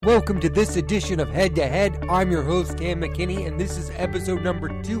Welcome to this edition of Head to Head. I'm your host, Cam McKinney, and this is episode number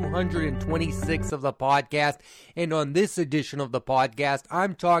 226 of the podcast. And on this edition of the podcast,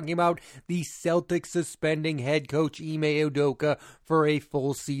 I'm talking about the Celtics suspending head coach Ime Udoka for a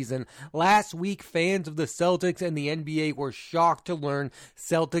full season. Last week, fans of the Celtics and the NBA were shocked to learn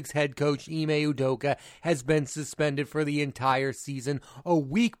Celtics head coach Ime Udoka has been suspended for the entire season, a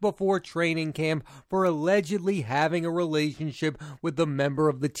week before training camp, for allegedly having a relationship with a member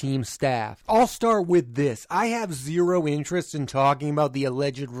of the team staff. I'll start with this. I have zero interest in talking about the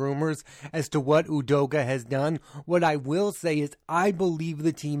alleged rumors as to what Udoka has done. What I will say is I believe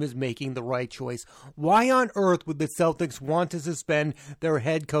the team is making the right choice. Why on earth would the Celtics want to suspend their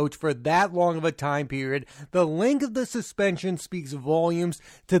head coach for that long of a time period? The length of the suspension speaks volumes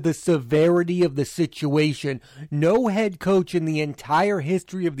to the severity of the situation. No head coach in the entire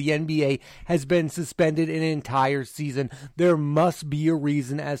history of the NBA has been suspended an entire season. There must be a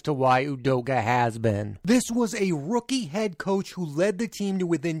reason as to why Udoka has been. This was a rookie head coach who led the team to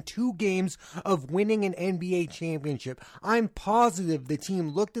within 2 games of winning an NBA championship. I'm positive the team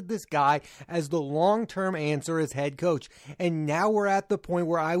looked at this guy as the long-term answer as head coach, and now we're at the point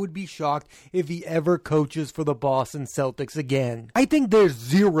where I would be shocked if he ever coaches for the Boston Celtics again. I think there's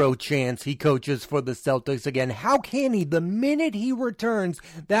zero chance he coaches for the Celtics again. How can he? The minute he returns,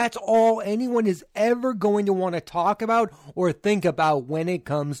 that's all anyone is ever going to want to talk about or think about when it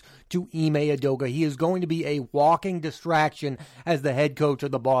comes to Ime Udoka. He is going to be a walking distraction as the head coach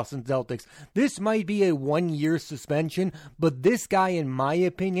of the Boston Celtics. This might be a 1-year suspension, but this guy, in my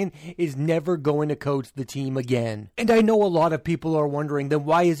opinion, is never going to coach the team again. And I know a lot of people are wondering, then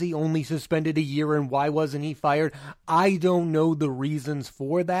why is he only suspended a year and why wasn't he fired? I don't know the reasons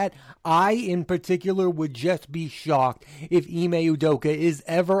for that. I, in particular, would just be shocked if Ime Udoka is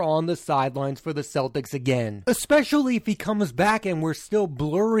ever on the sidelines for the Celtics again. Especially if he comes back and we're still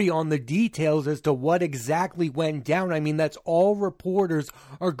blurry on the details as to what exactly went down. I mean, that's all reporters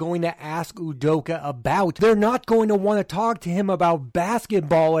are going to ask Udoka about. They're not going to want to talk to him about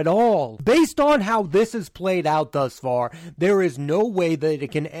basketball at all. Based on how this has played out thus far, there is no way that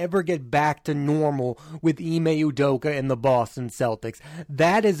it can ever get back to normal with Ime Udoka and the Boston Celtics.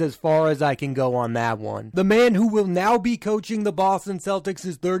 That is as far as I can go on that one. The man who will now be coaching the Boston Celtics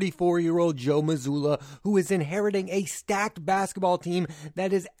is 34-year-old Joe Mazzulla, who is inheriting a stacked basketball team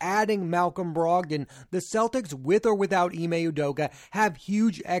that is adding Malcolm Brogdon. The Celtics, with or without Ime Udoka, have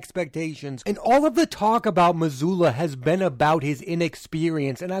huge expectations. And all of the talk about Mazzulla has been about his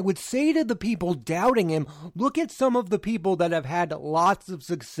inexperience. And I would say to the people doubting him, look at some of the people that have had lots of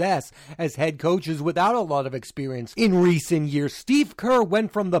success as head coaches without a lot of experience in recent years. Steve Kerr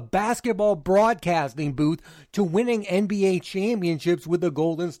went from the basketball broadcasting booth to winning NBA championships with the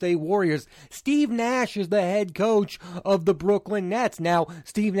Golden State Warriors. Steve Nash is the head coach of the Brooklyn Nets. Now,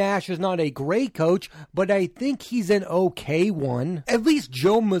 Steve Nash is not a great coach, but I think he's an okay one. At least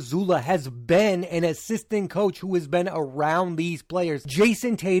Joe Mazzulla has been an assistant coach who has been around these players.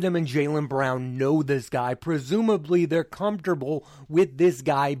 Jason Tatum and Jaylen Brown know this guy. Presumably, they're comfortable with this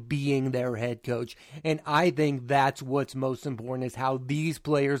guy being their head coach. And I think that's what's most important, is how these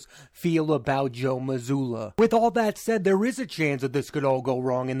players feel about Joe Mazzulla. With all that said, there is a chance that this could all go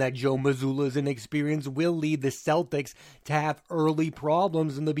wrong and that Joe Mazzulla's inexperience will lead the Celtics to have early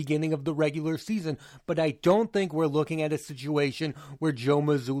problems in the beginning of the regular season, but I don't think we're looking at a situation where Joe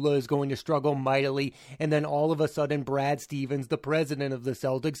Mazzulla is going to struggle mightily and then all of a sudden Brad Stevens, the president of the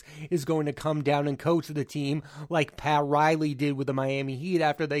Celtics, is going to come down and coach the team like Pat Riley did with the Miami Heat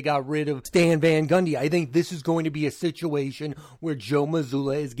after they got rid of Stan Van Gundy. I think this is going to be a situation where Joe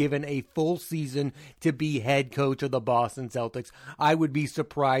Mazzulla is given a full season to be head coach of the Boston Celtics. I would be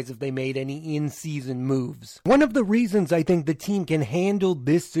surprised if they made any in-season moves. One of the reasons I think the team can handle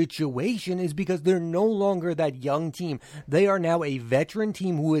this situation is because they're no longer that young team. They are now a veteran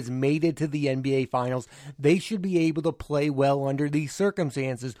team who has made it to the NBA Finals. They should be able to play well under these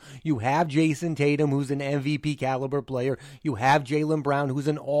circumstances. You have Jason Tatum, who's an MVP caliber player. You have Jaylen Brown, who's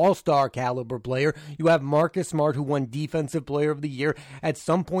an all-star caliber player. You have Marcus Smart, who won Defensive Player of the Year. At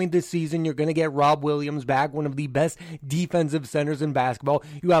some point this season, you're going to get Rob Williams back, one of the best defensive centers in basketball.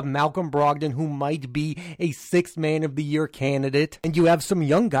 You have Malcolm Brogdon, who might be a Sixth Man of the Year candidate. And you have some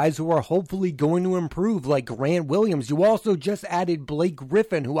young guys who are hopefully going to improve, like Grant Williams. You also just added Blake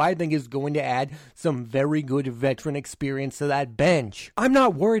Griffin, who I think is going to add some very good veteran experience to that bench. I'm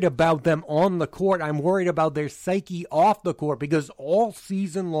not worried about them on the court. I'm worried about their psyche off the court, because all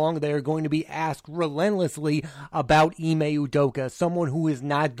season long they are going to be asked relentlessly about Ime Udoka, someone who is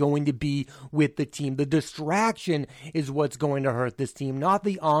not going to be with the team. The distraction is what's going to hurt this team, not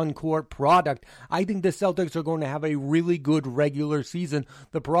the on-court product. I think the Celtics are going to have a really good regular regular season.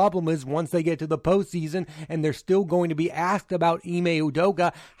 The problem is once they get to the postseason and they're still going to be asked about Ime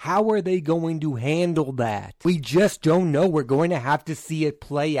Udoka, how are they going to handle that? We just don't know. We're going to have to see it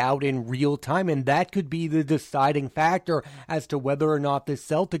play out in real time, and that could be the deciding factor as to whether or not this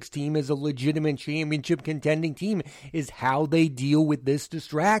Celtics team is a legitimate championship contending team, is how they deal with this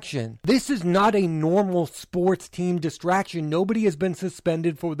distraction. This is not a normal sports team distraction. Nobody has been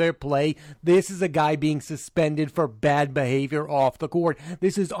suspended for their play. This is a guy being suspended for bad behavior off the court.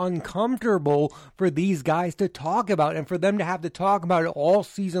 This is uncomfortable for these guys to talk about, and for them to have to talk about it all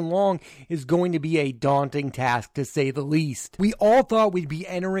season long is going to be a daunting task, to say the least. We all thought we'd be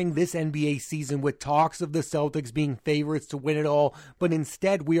entering this NBA season with talks of the Celtics being favorites to win it all, but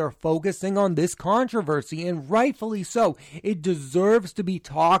instead we are focusing on this controversy, and rightfully so. It deserves to be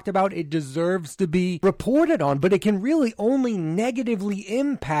talked about, it deserves to be reported on, but it can really only negatively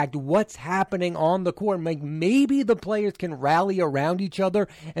impact what's happening on the court. Like, maybe the players can rally around each other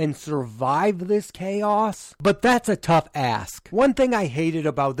and survive this chaos, but that's a tough ask. One thing I hated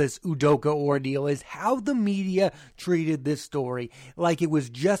about this Udoka ordeal is how the media treated this story like it was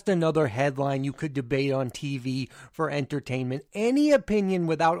just another headline you could debate on TV for entertainment. Any opinion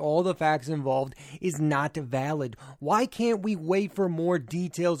without all the facts involved is not valid. Why can't we wait for more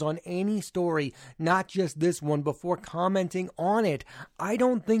details on any story, not just this one, before commenting on it? I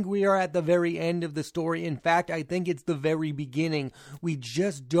don't think we are at the very end of the story. In fact, I think it's the very beginning. We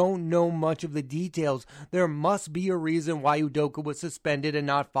just don't know much of the details. There must be a reason why Udoka was suspended and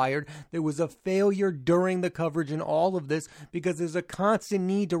not fired. There was a failure during the coverage in all of this because there's a constant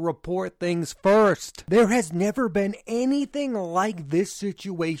need to report things first. There has never been anything like this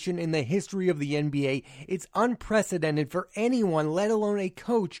situation in the history of the NBA. It's unprecedented for anyone, let alone a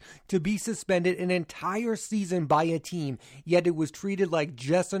coach, to be suspended an entire season by a team, yet it was treated like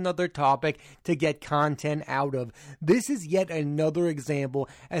just another topic to get content out of. This is yet another example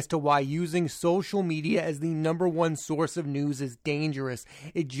as to why using social media as the number one source of news is dangerous.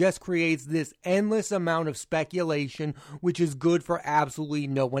 It just creates this endless amount of speculation, which is good for absolutely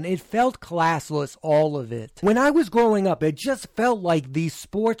no one. It felt classless, all of it. When I was growing up, it just felt like these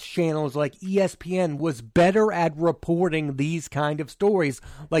sports channels like ESPN was better at reporting these kind of stories.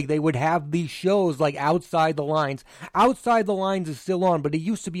 Like, they would have these shows like Outside the Lines. Outside the Lines is still on, but it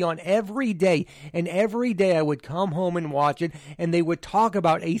used to be on every day, and every day I would come home and watch it, and they would talk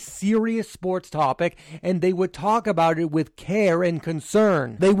about a serious sports topic, and they would talk about it with care and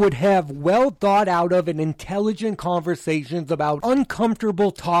concern. They would have well thought out of and intelligent conversations about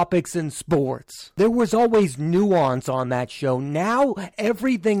uncomfortable topics in sports. There was always nuance on that show. Now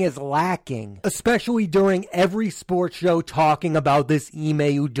everything is lacking, especially during every sports show talking about this Ime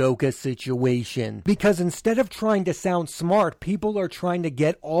Udoka situation. Because instead of trying to sound smart, people are trying to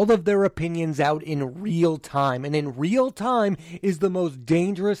get all of their opinions out in real time. And in real time is the most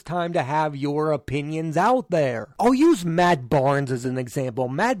dangerous time to have your opinions out there. I'll use Matt Barnes as an example.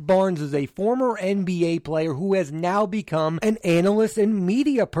 Matt Barnes is a former NBA player who has now become an analyst and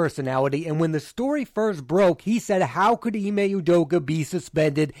media personality. And when the story first broke, he said, how could Ime Udoka be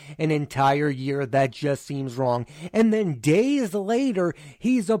suspended an entire year? That just seems wrong. And then days later,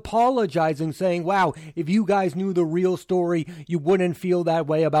 he's apologizing, saying, wow, if you guys knew the real story, you wouldn't feel that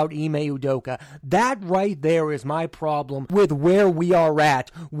way about Ime Udoka. That right there is my problem with where we are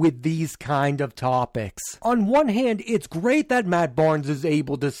at with these kind of topics. On one hand, it's great that Matt Barnes is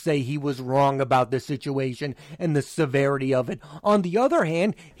able to say he was wrong about the situation and the severity of it. On the other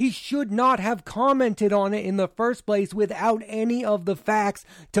hand, he should not have commented on it in the first place without any of the facts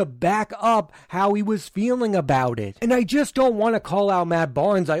to back up how he was feeling about it. And I just don't want to call out Matt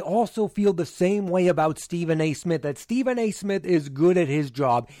Barnes. I also feel the same way about Stephen A. Smith, that Stephen A. Smith is good at his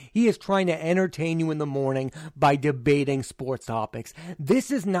job. He is trying to entertain you in the morning by debating sports topics.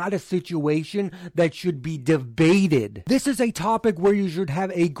 This is not a situation that should be debated. This is a topic where you should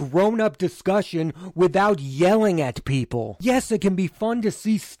have a grown-up discussion without yelling at people. Yes, it can be fun to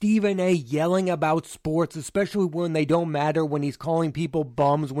see Stephen A. yelling about sports, especially when they don't matter, when he's calling people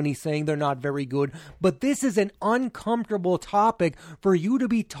bums, when he's saying they're not very good. But this is an uncomfortable topic for you to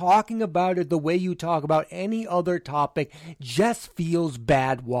be talking about it the way you talk about any other topic. Just feels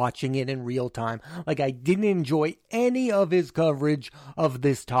bad watching it in real time. Like, I didn't enjoy any of his coverage of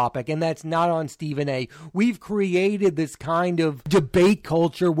this topic, and that's not on Stephen A. We've created this kind of debate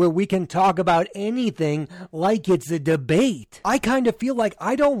culture where we can talk about anything like it's a debate. I kind of feel like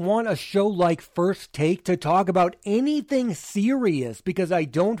I don't want a show like First Take to talk about anything serious, because I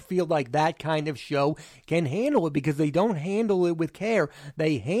don't feel like that kind of show can handle it, because they don't handle it with care.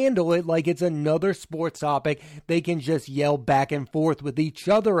 They handle it like it's another sports topic they can just yell back and forth with each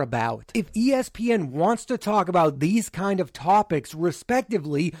other about. If ESPN wants to talk about these these kind of topics,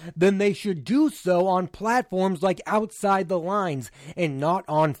 respectively, then they should do so on platforms like Outside the Lines and not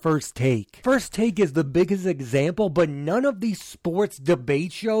on First Take. First Take is the biggest example, but none of these sports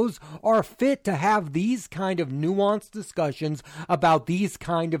debate shows are fit to have these kind of nuanced discussions about these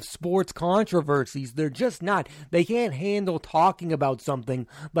kind of sports controversies. They're just not. They can't handle talking about something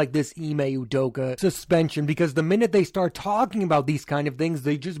like this Ime Udoka suspension, because the minute they start talking about these kind of things,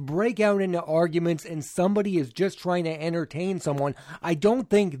 they just break out into arguments and somebody is just trying to entertain someone. I don't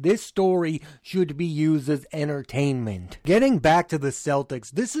think this story should be used as entertainment. Getting back to the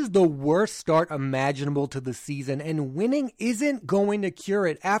Celtics, this is the worst start imaginable to the season, and winning isn't going to cure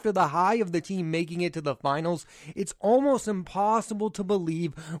it. After the high of the team making it to the finals, it's almost impossible to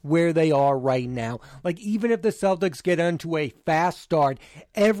believe where they are right now. Like, even if the Celtics get onto a fast start,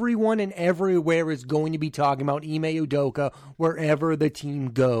 everyone and everywhere is going to be talking about Ime Udoka wherever the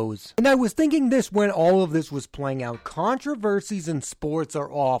team goes. And I was thinking this when all of this was playing out. Controversies in sports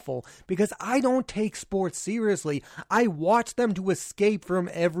are awful because I don't take sports seriously. I watch them to escape from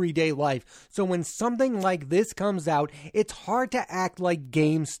everyday life. So when something like this comes out, it's hard to act like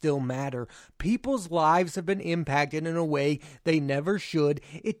games still matter. People's lives have been impacted in a way they never should.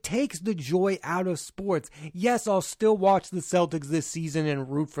 It takes the joy out of sports. Yes, I'll still watch the Celtics this season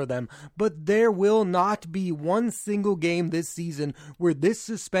and root for them, but there will not be one single game this season where this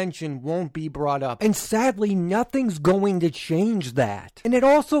suspension won't be brought up. And sadly, nothing's going to change that. And it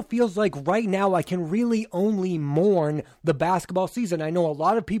also feels like right now I can really only mourn the basketball season. I know a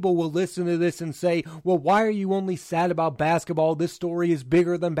lot of people will listen to this and say, well, why are you only sad about basketball? This story is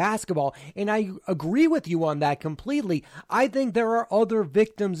bigger than basketball. And I agree with you on that completely. I think there are other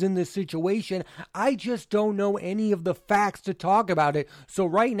victims in this situation. I just don't know any of the facts to talk about it. So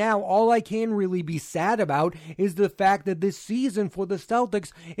right now, all I can really be sad about is the fact that this season for the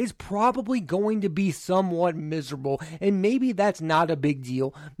Celtics is probably going to be somewhat miserable. And maybe that's not a big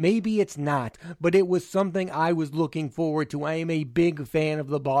deal. Maybe it's not. But it was something I was looking forward to. I am a big fan of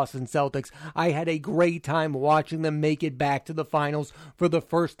the Boston Celtics. I had a great time watching them make it back to the finals for the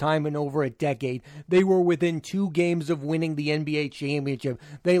first time in over a decade. They were within 2 games of winning the NBA championship.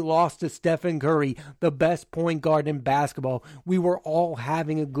 They lost to Stephen Curry, the best point guard in basketball. We were all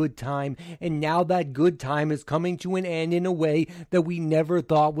having a good time, and now that good time is coming to an end in a way that we never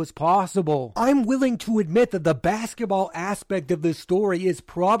thought was possible. I'm willing to admit that the basketball aspect of this story is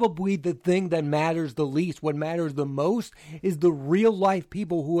probably the thing that matters the least. What matters the most is the real life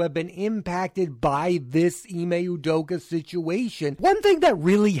people who have been impacted by this Ime Udoka situation. One thing that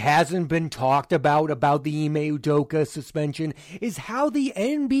really hasn't been talked about the Ime Udoka suspension is how the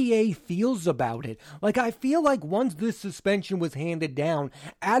NBA feels about it. Like, I feel like once this suspension was handed down,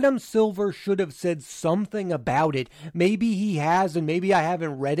 Adam Silver should have said something about it. Maybe he has, and maybe I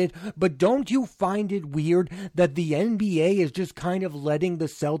haven't read it, but don't you find it weird that the NBA is just kind of letting the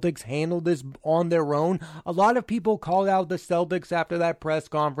Celtics handle this on their own? A lot of people called out the Celtics after that press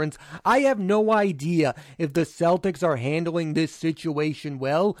conference. I have no idea if the Celtics are handling this situation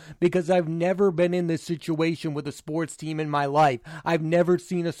well, because I've never been in this situation with a sports team in my life. I've never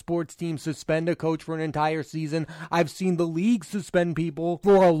seen a sports team suspend a coach for an entire season. I've seen the league suspend people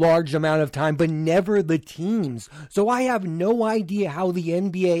for a large amount of time, but never the teams. So I have no idea how the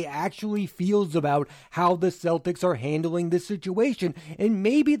NBA actually feels about how the Celtics are handling this situation. And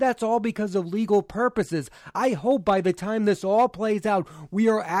maybe that's all because of legal purposes. I hope by the time this all plays out, we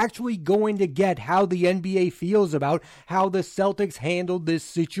are actually going to get how the NBA feels about how the Celtics handled this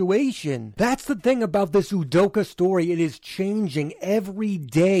situation. That's the thing about this Udoka story. It is changing every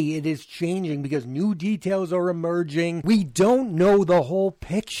day. It is changing because new details are emerging. We don't know the whole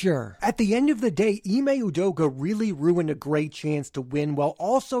picture. At the end of the day, Ime Udoka really ruined a great chance to win while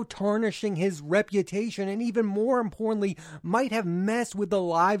also tarnishing his reputation, and even more importantly, might have messed with the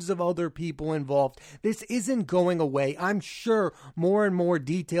lives of other people involved. This isn't going away. I'm sure more and more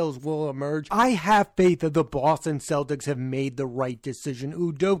details will emerge. I have faith that the Boston Celtics have made the right decision.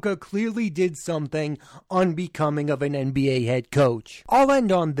 Udoka clearly did something unbecoming of an NBA head coach. I'll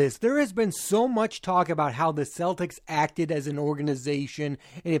end on this. There has been so much talk about how the Celtics acted as an organization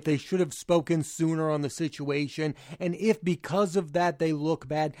and if they should have spoken sooner on the situation, and if because of that they look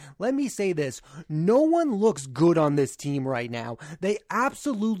bad. Let me say this. No one looks good on this team right now. They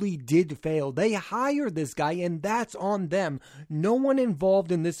absolutely did fail. They hired this guy, and that's on them. No one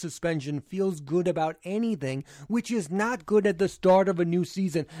involved in this suspension feels good about anything, which is not good at the start of a new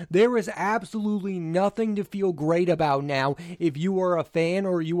season. There is absolutely nothing to feel great about now if you are a fan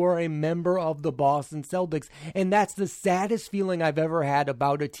or you are a member of the Boston Celtics, and that's the saddest feeling I've ever had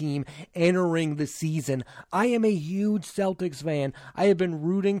about a team entering the season. I am a huge Celtics fan. I have been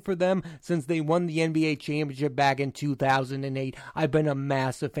rooting for them since they won the NBA NBA championship back in 2008. I've been a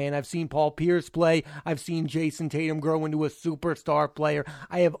massive fan. I've seen Paul Pierce play. I've seen Jason Tatum grow into a superstar player.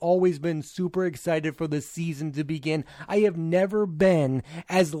 I have always been super excited for the season to begin. I have never been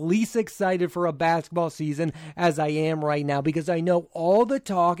as least excited for a basketball season as I am right now, because I know all the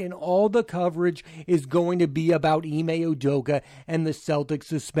talk and all the coverage is going to be about Ime Udoka and the Celtics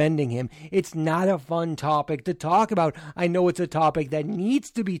suspending him. It's not a fun topic to talk about. I know it's a topic that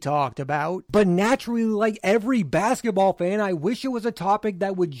needs to be talked about, but naturally, like every basketball fan, I wish it was a topic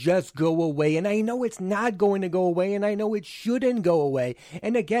that would just go away, and I know it's not going to go away, and I know it shouldn't go away.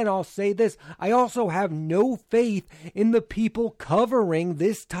 And again, I'll say this, I also have no faith in the people covering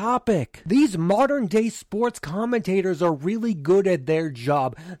this topic. These modern day sports commentators are really good at their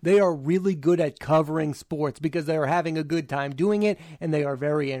job. They are really good at covering sports because they are having a good time doing it, and they are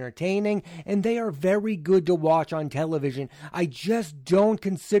very entertaining, and they are very good to watch on television. I just don't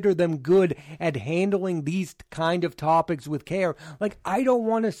consider them good at handling these kind of topics with care. Like, I don't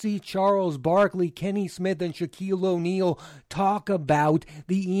want to see Charles Barkley, Kenny Smith, and Shaquille O'Neal talk about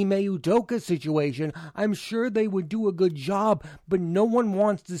the Ime Udoka situation. I'm sure they would do a good job, but no one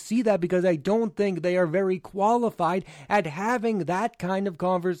wants to see that because I don't think they are very qualified at having that kind of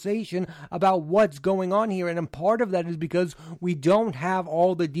conversation about what's going on here. And part of that is because we don't have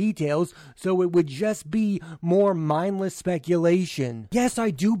all the details, so it would just be more mindless speculation. Yes,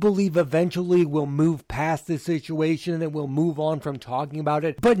 I do believe eventually we'll move past this situation and we'll move on from talking about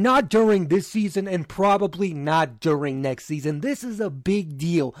it, but not during this season and probably not during next season. This is a big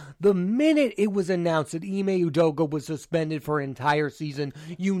deal. The minute it was announced that Ime Udoka was suspended for an entire season,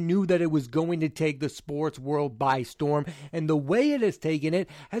 you knew that it was going to take the sports world by storm, and the way it has taken it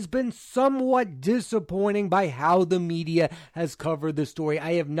has been somewhat disappointing by how the media has covered the story.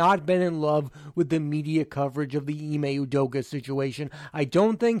 I have not been in love with the media coverage of the Ime Udoka situation. I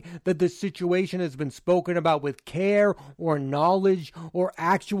don't think that the situation has been spoken about with care or knowledge or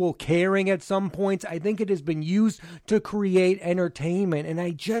actual caring at some points. I think it has been used to create entertainment, and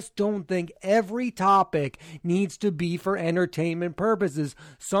I just don't think every topic needs to be for entertainment purposes.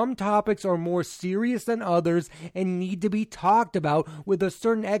 Some topics are more serious than others and need to be talked about with a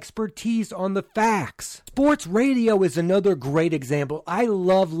certain expertise on the facts. Sports radio is another great example. I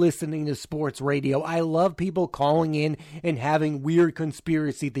love listening to sports radio. I love people calling in and having weird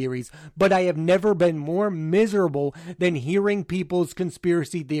conspiracy theories, but I have never been more miserable than hearing people's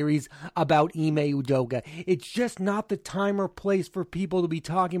conspiracy theories about Ime Udoka. It's just not the time or place for people to be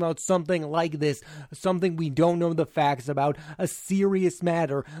talking about something like this, something we don't know the facts about, a serious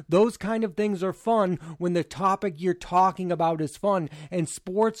matter. Those kind of things are fun when the topic you're talking about is fun, and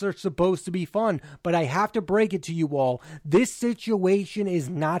sports are supposed to be fun, but I have to break it to you all. This situation is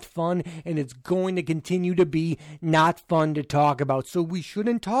not fun, and it's going to continue to be not fun to talk about, so we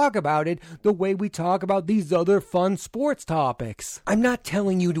shouldn't talk about it the way we talk about these other fun sports topics. I'm not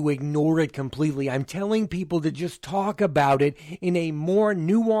telling you to ignore it completely. I'm telling people to just talk about it in a more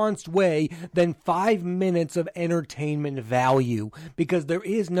nuanced way than 5 minutes of entertainment value, because there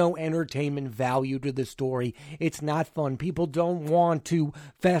is no entertainment value to the story. It's not fun. People don't want to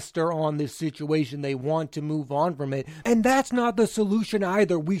fester on this situation. They want to move on from it, and that's not the solution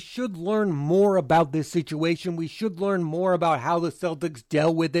either. We should learn more about this situation. We should learn more about how the Celtics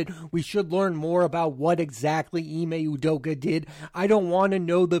dealt with it. We should learn more about what exactly Ime Udoka did. I don't want to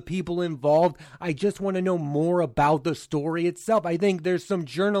know the people involved. I just want to know more about the story itself. I think there's some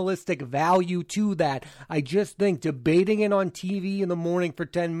journalistic value to that. I just think debating it on TV in the morning for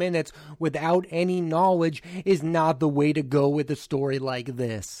 10 minutes without any knowledge is not the way to go with a story like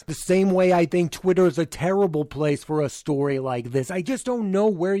this. The same way I think Twitter is a terrible place for a story like this. I just don't know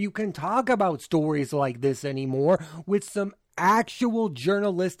where you can talk about stories like this anymore with some actual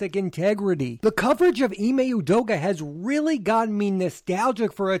journalistic integrity. The coverage of Ime Udoka has really gotten me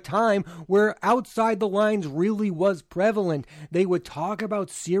nostalgic for a time where outside the lines really was prevalent. They would talk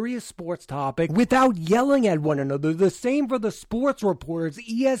about serious sports topics without yelling at one another. The same for the sports reporters.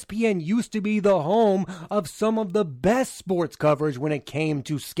 ESPN used to be the home of some of the best sports coverage when it came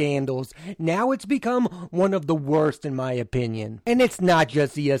to scandals. Now it's become one of the worst in my opinion. And it's not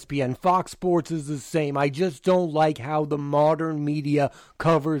just ESPN. Fox Sports is the same. I just don't like how the modern media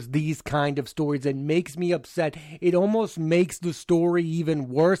covers these kind of stories. It makes me upset. It almost makes the story even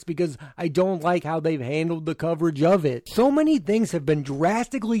worse because I don't like how they've handled the coverage of it. So many things have been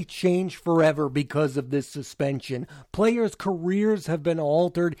drastically changed forever because of this suspension. Players' careers have been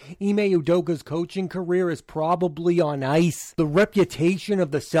altered. Ime Udoka's coaching career is probably on ice. The reputation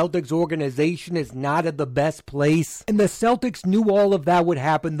of the Celtics organization is not at the best place. And the Celtics knew all of that would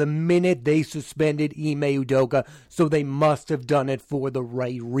happen the minute they suspended Ime Udoka, so they must must have done it for the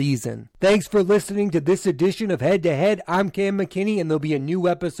right reason. Thanks for listening to this edition of Head to Head. I'm Cam McKinney, and there'll be a new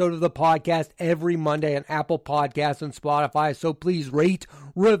episode of the podcast every Monday on Apple Podcasts and Spotify, so please rate,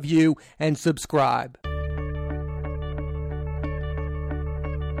 review, and subscribe.